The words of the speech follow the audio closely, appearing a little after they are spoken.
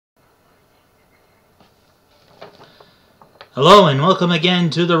Hello and welcome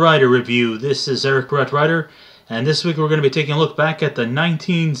again to the Writer Review. This is Eric Writer, and this week we're going to be taking a look back at the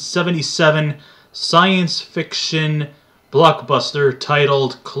 1977 science fiction blockbuster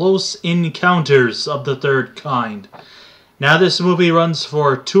titled Close Encounters of the Third Kind. Now this movie runs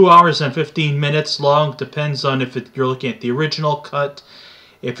for 2 hours and 15 minutes long, depends on if you're looking at the original cut.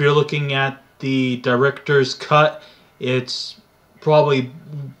 If you're looking at the director's cut, it's probably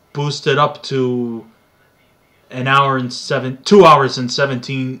boosted up to 2 hours and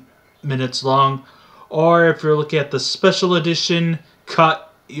 17 minutes long. Or if you're looking at the special edition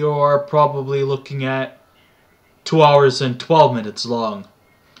cut, you're probably looking at 2 hours and 12 minutes long.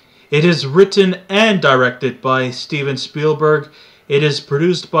 It is written and directed by Steven Spielberg. It is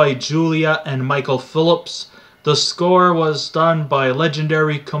produced by Julia and Michael Phillips. The score was done by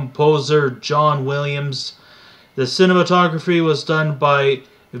legendary composer John Williams. The cinematography was done by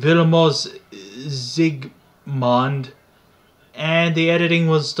Vilmos Zsigmond, and the editing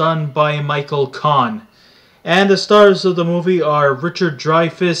was done by Michael Kahn. And the stars of the movie are Richard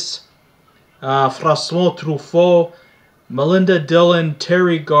Dreyfuss, Francois Truffaut, Melinda Dillon,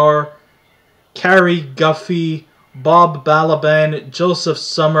 Teri Garr, Cary, Guffey, Bob Balaban, Joseph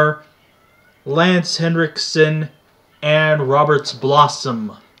Summer, Lance Henriksen, and Roberts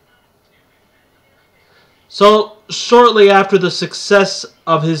Blossom. So, shortly after the success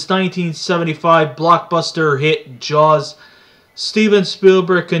of his 1975 blockbuster hit Jaws, Steven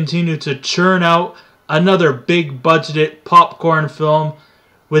Spielberg continued to churn out another big-budgeted popcorn film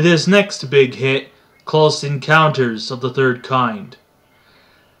with his next big hit, Close Encounters of the Third Kind.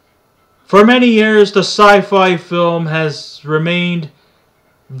 For many years, the sci-fi film has remained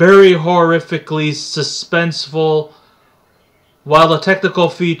very horrifically suspenseful, while the technical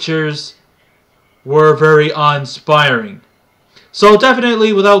features were very awe-inspiring. So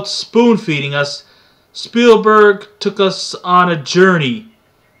definitely, without spoon-feeding us, Spielberg took us on a journey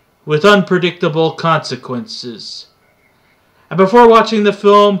with unpredictable consequences. And before watching the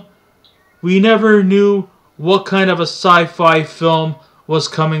film, we never knew what kind of a sci-fi film was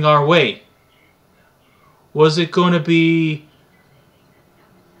coming our way. Was it going to be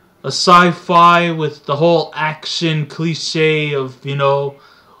a sci-fi with the whole action cliche of,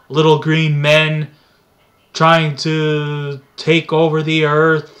 little green men trying to take over the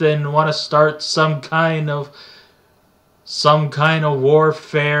earth and want to start some kind of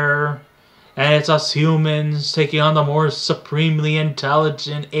warfare, and it's us humans taking on the more supremely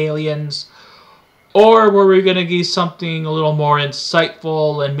intelligent aliens? Or were we going to get something a little more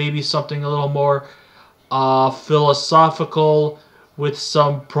insightful and maybe something a little more philosophical with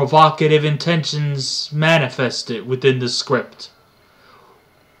some provocative intentions manifested within the script?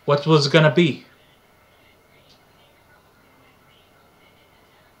 What was it going to be?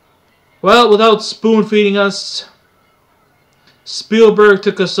 Well, without spoon-feeding us, Spielberg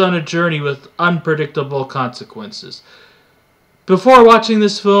took us on a journey with unpredictable consequences. Before watching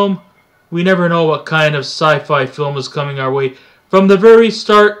this film, we never know what kind of sci-fi film is coming our way. From the very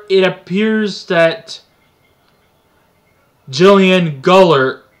start, it appears that Gillian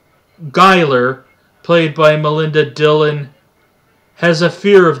Guyler, played by Melinda Dillon, has a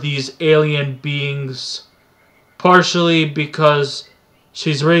fear of these alien beings, partially because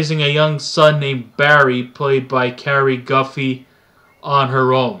she's raising a young son named Barry, played by Cary Guffey, on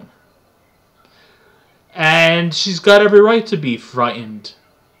her own. And she's got every right to be frightened.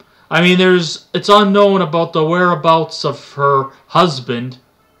 I mean, it's unknown about the whereabouts of her husband.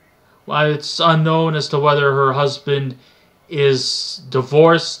 It's unknown as to whether her husband is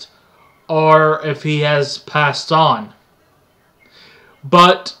divorced or if he has passed on.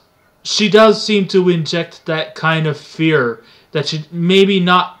 But she does seem to inject that kind of fear that she maybe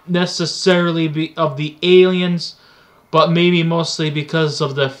not necessarily be of the aliens, but maybe mostly because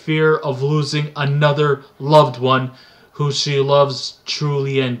of the fear of losing another loved one who she loves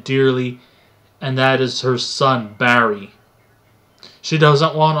truly and dearly, and that is her son, Barry. She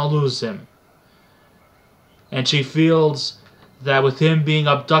doesn't want to lose him. And she feels that with him being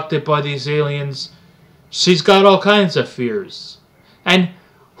abducted by these aliens, she's got all kinds of fears. And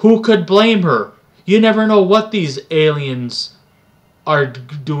who could blame her? You never know what these aliens are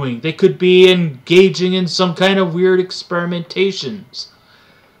doing. They could be engaging in some kind of weird experimentations.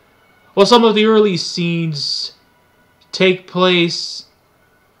 Well, some of the early scenes take place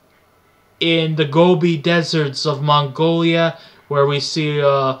in the Gobi deserts of Mongolia, where we see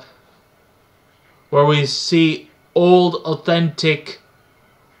old, authentic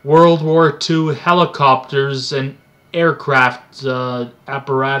World War II helicopters and aircraft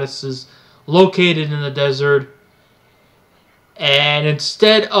apparatuses located in the desert. And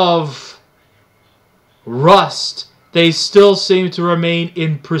instead of rust they still seem to remain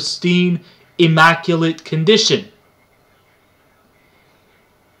in pristine, immaculate condition.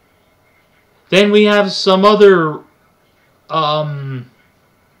 Then we have some other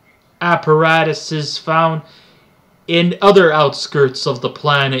apparatuses found in other outskirts of the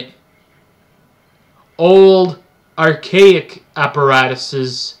planet. Old, archaic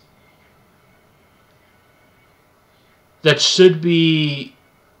apparatuses that should be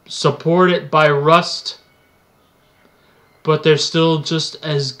supported by rust, but they're still just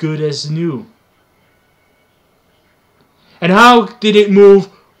as good as new. And how did it move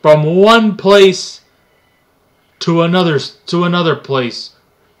from one place to another place?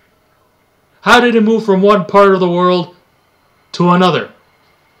 How did it move from one part of the world to another?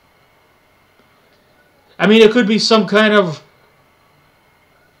 I mean, it could be some kind of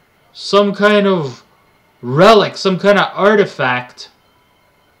relic, some kind of artifact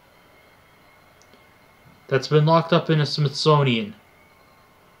that's been locked up in a Smithsonian.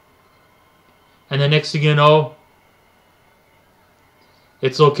 And the next thing you know,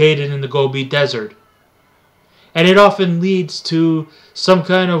 it's located in the Gobi Desert. And it often leads to some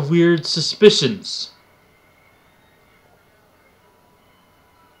kind of weird suspicions.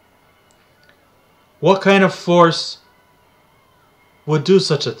 What kind of force would do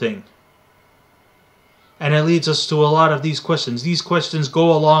such a thing? And it leads us to a lot of these questions. These questions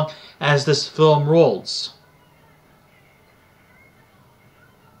go along as this film rolls.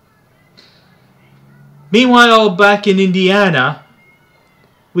 Meanwhile, back in Indiana,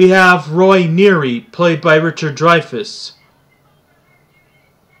 we have Roy Neary, played by Richard Dreyfuss.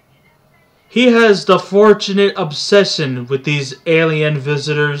 He has the fortunate obsession with these alien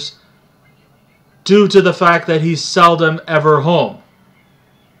visitors due to the fact that he's seldom ever home.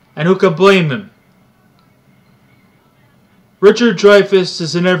 And who could blame him? Richard Dreyfuss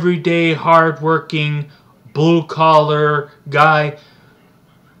is an everyday, hard-working, blue-collar guy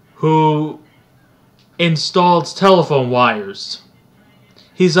who installs telephone wires.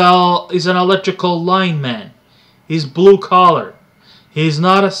 He's an electrical lineman. He's blue-collar. He's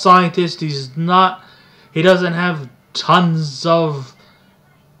not a scientist. He doesn't have tons of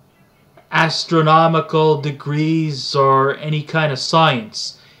astronomical degrees or any kind of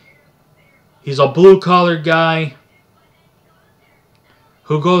science. He's a blue-collar guy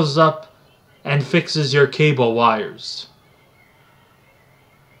who goes up and fixes your cable wires.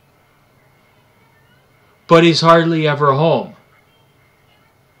 But he's hardly ever home.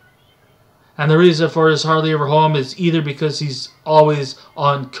 And the reason for his hardly ever home is either because he's always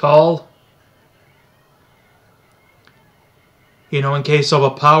on call, you know, in case of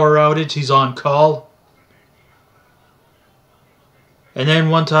a power outage, he's on call. And then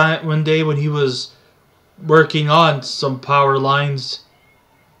one day when he was working on some power lines,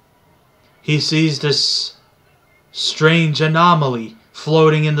 he sees this strange anomaly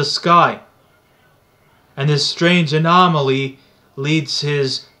floating in the sky. And this strange anomaly leads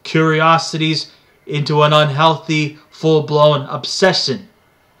his curiosities into an unhealthy, full-blown obsession.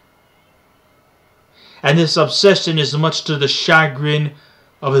 And this obsession is much to the chagrin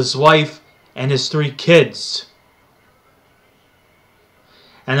of his wife and his 3 kids.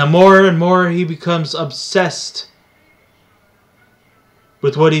 And the more and more he becomes obsessed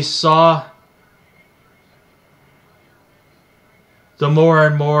with what he saw, the more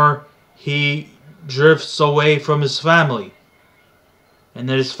and more he drifts away from his family. And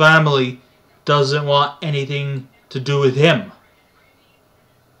that his family doesn't want anything to do with him.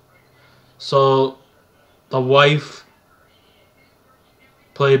 So the wife,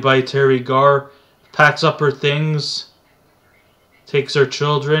 played by Teri Garr, packs up her things, takes her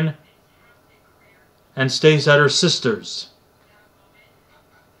children, and stays at her sister's.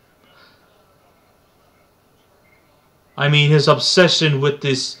 I mean, his obsession with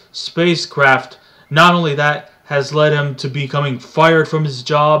this spacecraft, not only that, has led him to becoming fired from his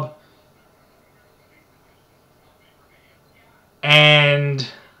job. And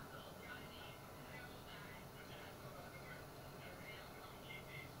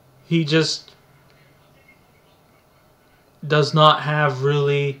he just does not have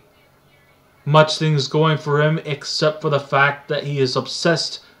really much things going for him, except for the fact that he is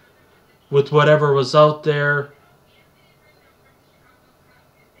obsessed with whatever was out there.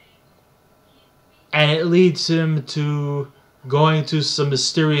 And it leads him to going to some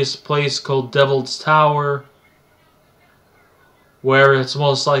mysterious place called Devil's Tower, where it's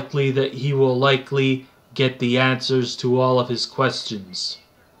most likely that he will likely get the answers to all of his questions.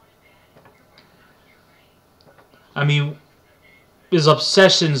 I mean, his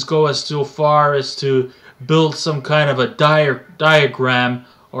obsessions go as far as to build some kind of a diagram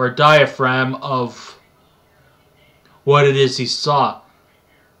or a diaphragm of what it is he saw.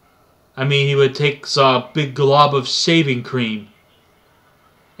 I mean, he would take a big glob of shaving cream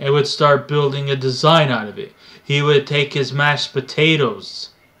and would start building a design out of it. He would take his mashed potatoes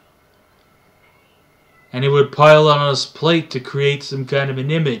and he would pile it on his plate to create some kind of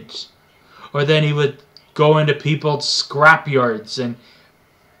an image. Or then he would go into people's scrapyards and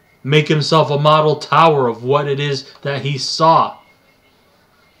make himself a model tower of what it is that he saw.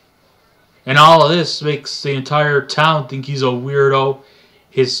 And all of this makes the entire town think he's a weirdo.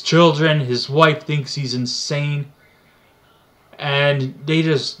 His children, his wife thinks he's insane. And they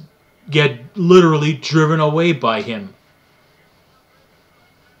just get literally driven away by him.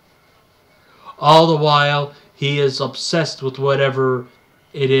 All the while, he is obsessed with whatever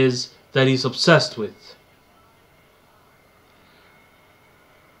it is that he's obsessed with.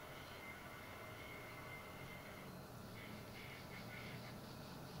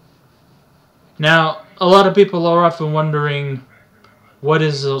 Now, a lot of people are often wondering what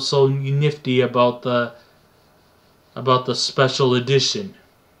is so nifty about the special edition.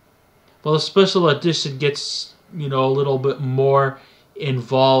 Well, the special edition gets, a little bit more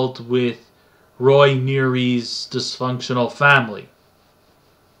involved with Roy Neary's dysfunctional family.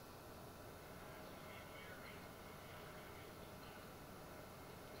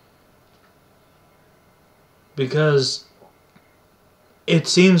 Because it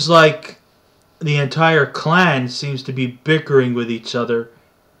seems like the entire clan seems to be bickering with each other.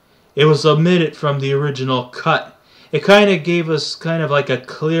 It was omitted from the original cut. It kind of gave us kind of like a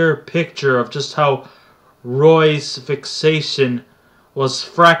clear picture of just how Roy's fixation was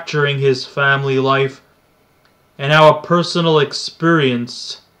fracturing his family life and how a personal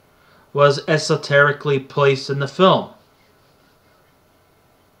experience was esoterically placed in the film.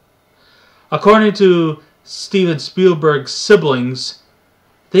 According to Steven Spielberg's siblings,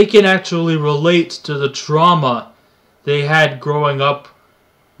 they can actually relate to the trauma they had growing up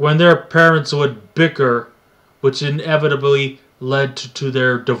when their parents would bicker, which inevitably led to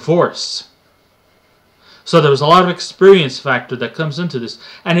their divorce. So there was a lot of experience factor that comes into this,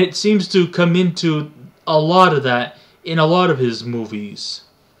 and it seems to come into a lot of that in a lot of his movies.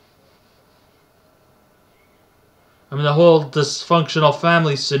 I mean, the whole dysfunctional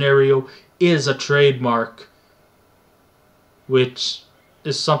family scenario is a trademark, which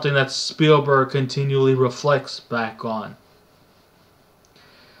is something that Spielberg continually reflects back on.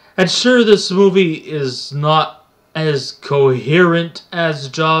 And sure, this movie is not as coherent as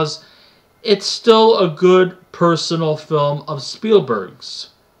Jaws. It's still a good personal film of Spielberg's.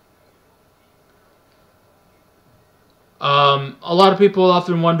 A lot of people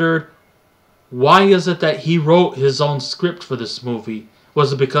often wondered, why is it that he wrote his own script for this movie?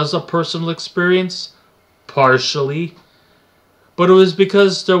 Was it because of personal experience? Partially. But it was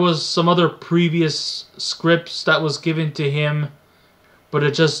because there was some other previous scripts that was given to him, but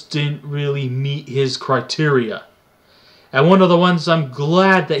it just didn't really meet his criteria. And one of the ones I'm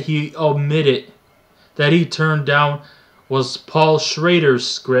glad that he omitted, that he turned down, was Paul Schrader's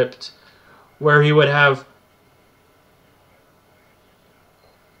script, where he would have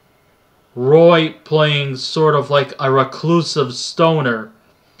Roy playing sort of like a reclusive stoner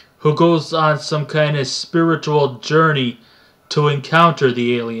who goes on some kind of spiritual journey to encounter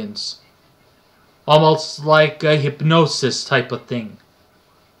the aliens. Almost like a hypnosis type of thing.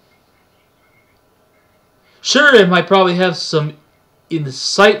 Sure, it might probably have some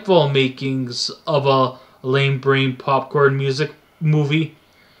insightful makings of a lame brain popcorn music movie,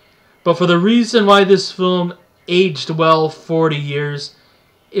 but for the reason why this film aged well 40 years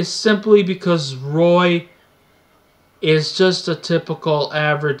is simply because Roy is just a typical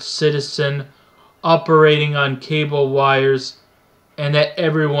average citizen operating on cable wires, and that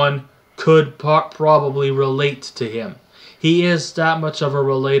everyone could probably relate to him. He is that much of a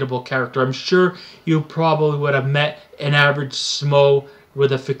relatable character. I'm sure you probably would have met an average schmo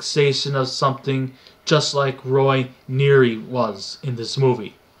with a fixation of something just like Roy Neary was in this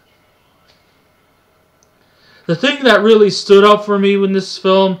movie. The thing that really stood out for me in this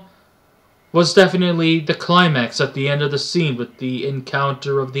film was definitely the climax at the end of the scene with the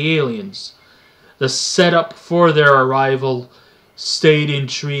encounter of the aliens. The setup for their arrival stayed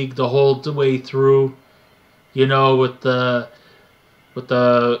intrigued the whole way through. You know, with the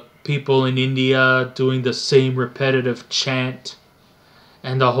people in India doing the same repetitive chant,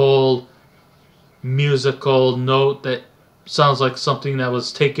 and the whole musical note that sounds like something that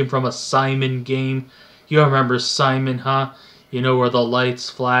was taken from a Simon game. You remember Simon, huh? You know, where the lights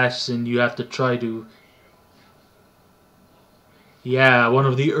flash and you have to try to... Yeah, one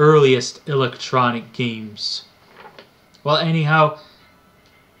of the earliest electronic games. Well, anyhow,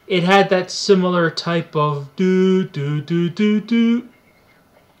 it had that similar type of do do do do do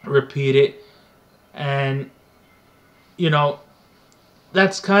repeat it, and you know,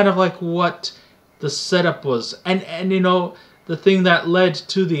 that's kind of like what the setup was, and you know, the thing that led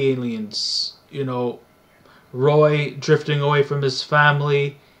to the aliens, you know, Roy drifting away from his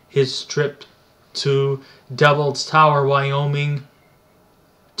family, his trip to Devil's Tower, Wyoming,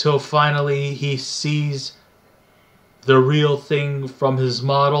 till finally he sees the real thing from his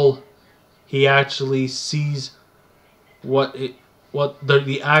model. He actually sees what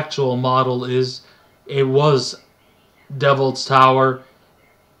the actual model is. It was Devil's Tower,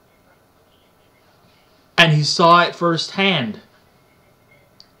 and he saw it firsthand.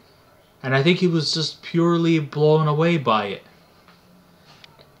 And I think he was just purely blown away by it.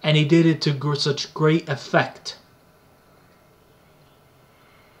 And he did it to such great effect.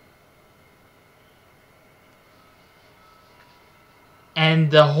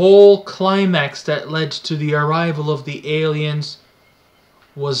 And the whole climax that led to the arrival of the aliens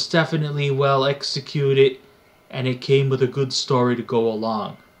was definitely well executed, and it came with a good story to go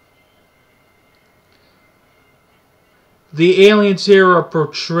along. The aliens here are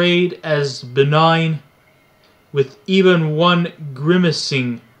portrayed as benign, with even one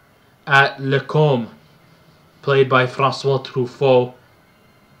grimacing at Lacombe, played by Francois Truffaut.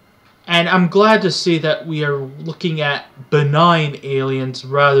 And I'm glad to see that we are looking at benign aliens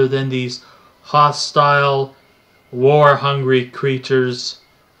rather than these hostile, war-hungry creatures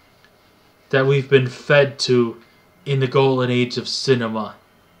that we've been fed to in the golden age of cinema.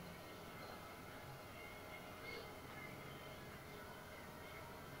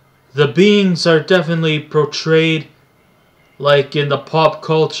 The beings are definitely portrayed like in the pop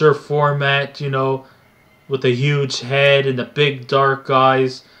culture format, you know, with a huge head and the big dark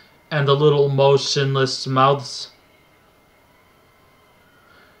eyes and the little motionless mouths.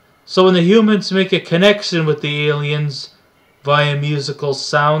 So when the humans make a connection with the aliens via musical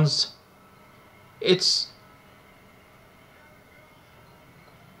sounds, it's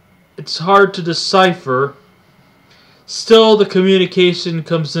hard to decipher. Still, the communication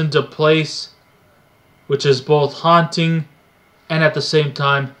comes into place, which is both haunting and at the same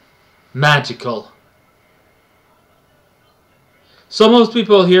time magical. So most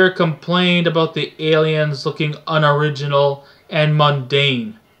people here complained about the aliens looking unoriginal and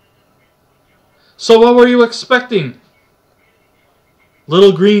mundane. So what were you expecting?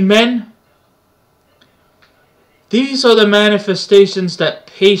 Little green men? These are the manifestations that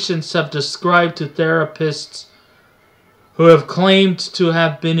patients have described to therapists who have claimed to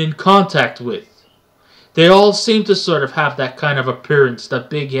have been in contact with. They all seem to sort of have that kind of appearance, the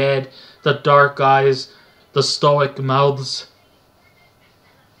big head, the dark eyes, the stoic mouths.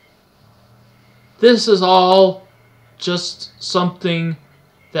 This is all just something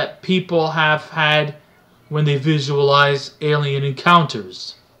that people have had when they visualize alien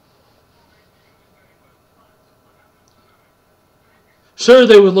encounters. Sure,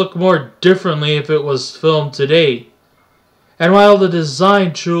 they would look more differently if it was filmed today. And while the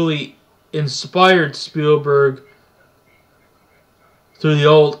design truly inspired Spielberg through the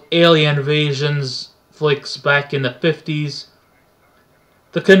old alien invasions flicks back in the 50s,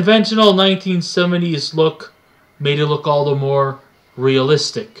 the conventional 1970s look made it look all the more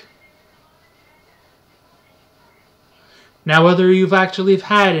realistic. Now, whether you've actually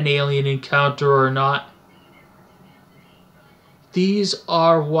had an alien encounter or not, these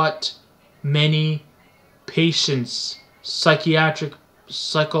are what many patients,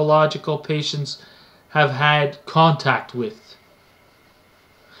 psychological patients, have had contact with.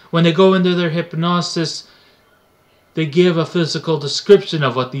 When they go into their hypnosis, they give a physical description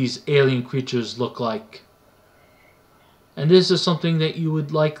of what these alien creatures look like. And this is something that you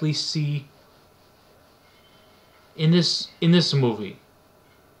would likely see in this movie.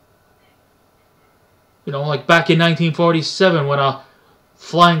 You know, like back in 1947 when a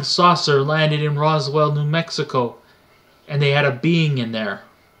flying saucer landed in Roswell, New Mexico, and they had a being in there.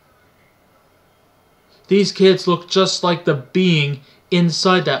 These kids look just like the being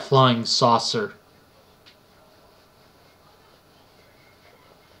inside that flying saucer.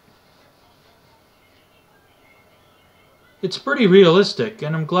 It's pretty realistic,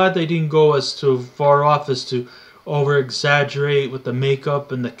 and I'm glad they didn't go as too far off as to over-exaggerate with the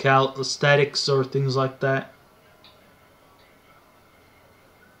makeup and the aesthetics or things like that.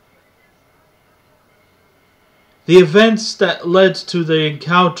 The events that led to the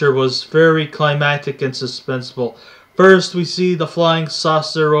encounter was very climactic and suspenseful. First, we see the flying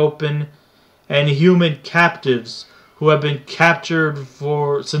saucer open and human captives who have been captured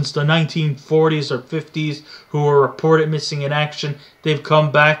since the 1940s or 50s, who were reported missing in action. They've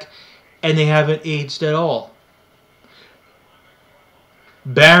come back, and they haven't aged at all.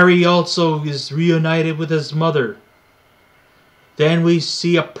 Barry also is reunited with his mother. Then we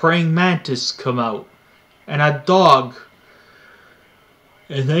see a praying mantis come out, and a dog.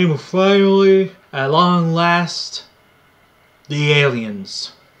 And then finally, at long last, the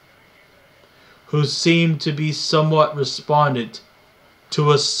aliens, who seem to be somewhat respondent to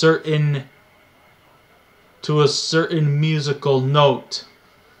a certain musical note.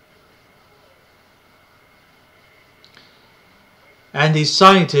 And these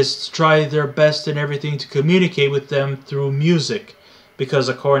scientists try their best in everything to communicate with them through music, because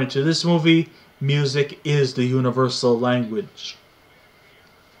according to this movie, music is the universal language.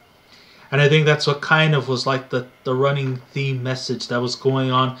 And I think that's what kind of was like the running theme message that was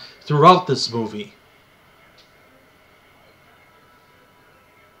going on throughout this movie.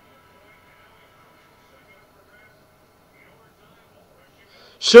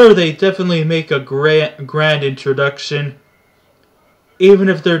 Sure, they definitely make a grand introduction, even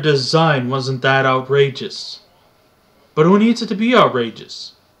if their design wasn't that outrageous. But who needs it to be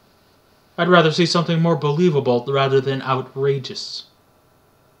outrageous? I'd rather see something more believable rather than outrageous.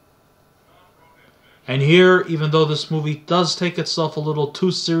 And here, even though this movie does take itself a little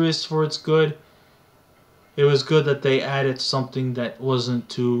too serious for its good, it was good that they added something that wasn't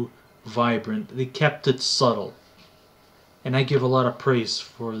too vibrant. They kept it subtle. And I give a lot of praise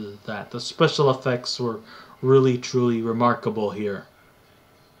for that. The special effects were really, truly remarkable here.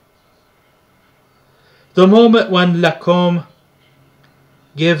 The moment when Lacombe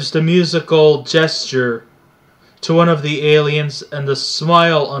gives the musical gesture to one of the aliens and the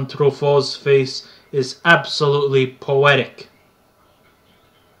smile on Truffaut's face is absolutely poetic.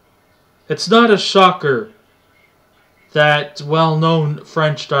 It's not a shocker that well-known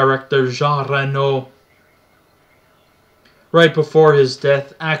French director Jean Reno, right before his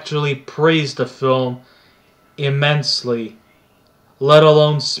death, actually praised the film immensely, let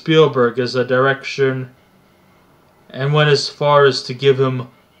alone Spielberg as a direction, and went as far as to give him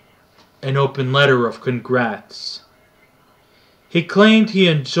an open letter of congrats. He claimed he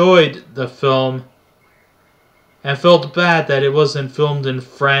enjoyed the film and felt bad that it wasn't filmed in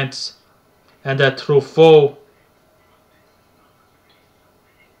France and that Truffaut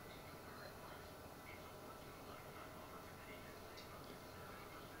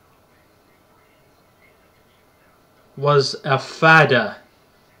was a fada,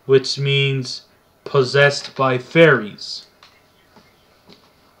 which means possessed by fairies.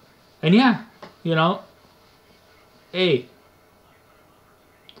 And yeah, you know, hey,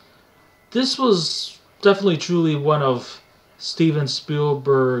 this was definitely truly one of Steven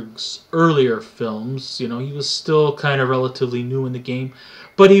Spielberg's earlier films. You know, he was still kind of relatively new in the game,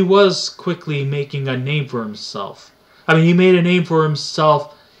 but he was quickly making a name for himself. I mean, he made a name for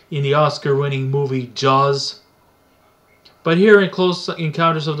himself in the Oscar-winning movie Jaws. But here in Close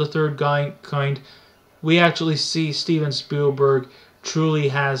Encounters of the Third Kind, we actually see Steven Spielberg truly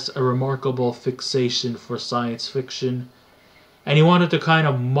has a remarkable fixation for science fiction. And he wanted to kind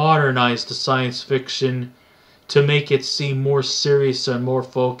of modernize the science fiction to make it seem more serious and more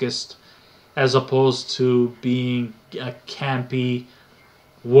focused, as opposed to being a campy,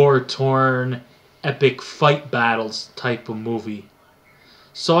 war-torn, epic fight battles type of movie.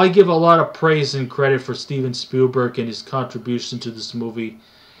 So I give a lot of praise and credit for Steven Spielberg and his contribution to this movie.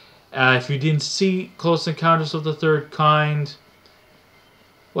 If you didn't see Close Encounters of the Third Kind,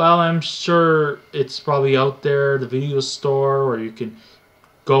 well, I'm sure it's probably out there, the video store, or you can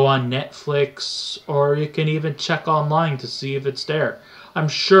go on Netflix, or you can even check online to see if it's there. I'm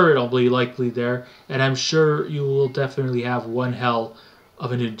sure it'll be likely there, and I'm sure you will definitely have one hell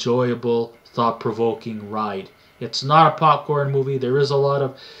of an enjoyable, thought-provoking ride. It's not a popcorn movie. There is a lot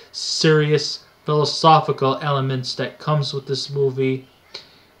of serious philosophical elements that comes with this movie.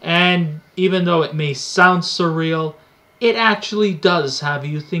 And even though it may sound surreal, it actually does have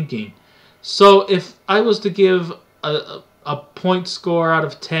you thinking. So if I was to give a point score out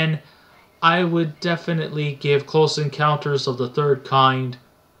of 10, I would definitely give Close Encounters of the Third Kind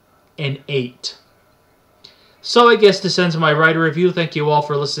an 8. So I guess this ends my writer review. Thank you all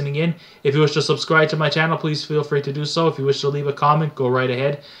for listening in. If you wish to subscribe to my channel, please feel free to do so. If you wish to leave a comment, go right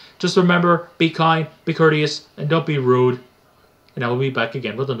ahead. Just remember, be kind, be courteous, and don't be rude. And I will be back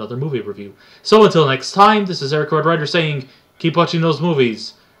again with another movie review. So until next time, this is Eric Wright saying, keep watching those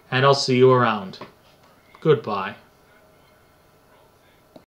movies, and I'll see you around. Goodbye.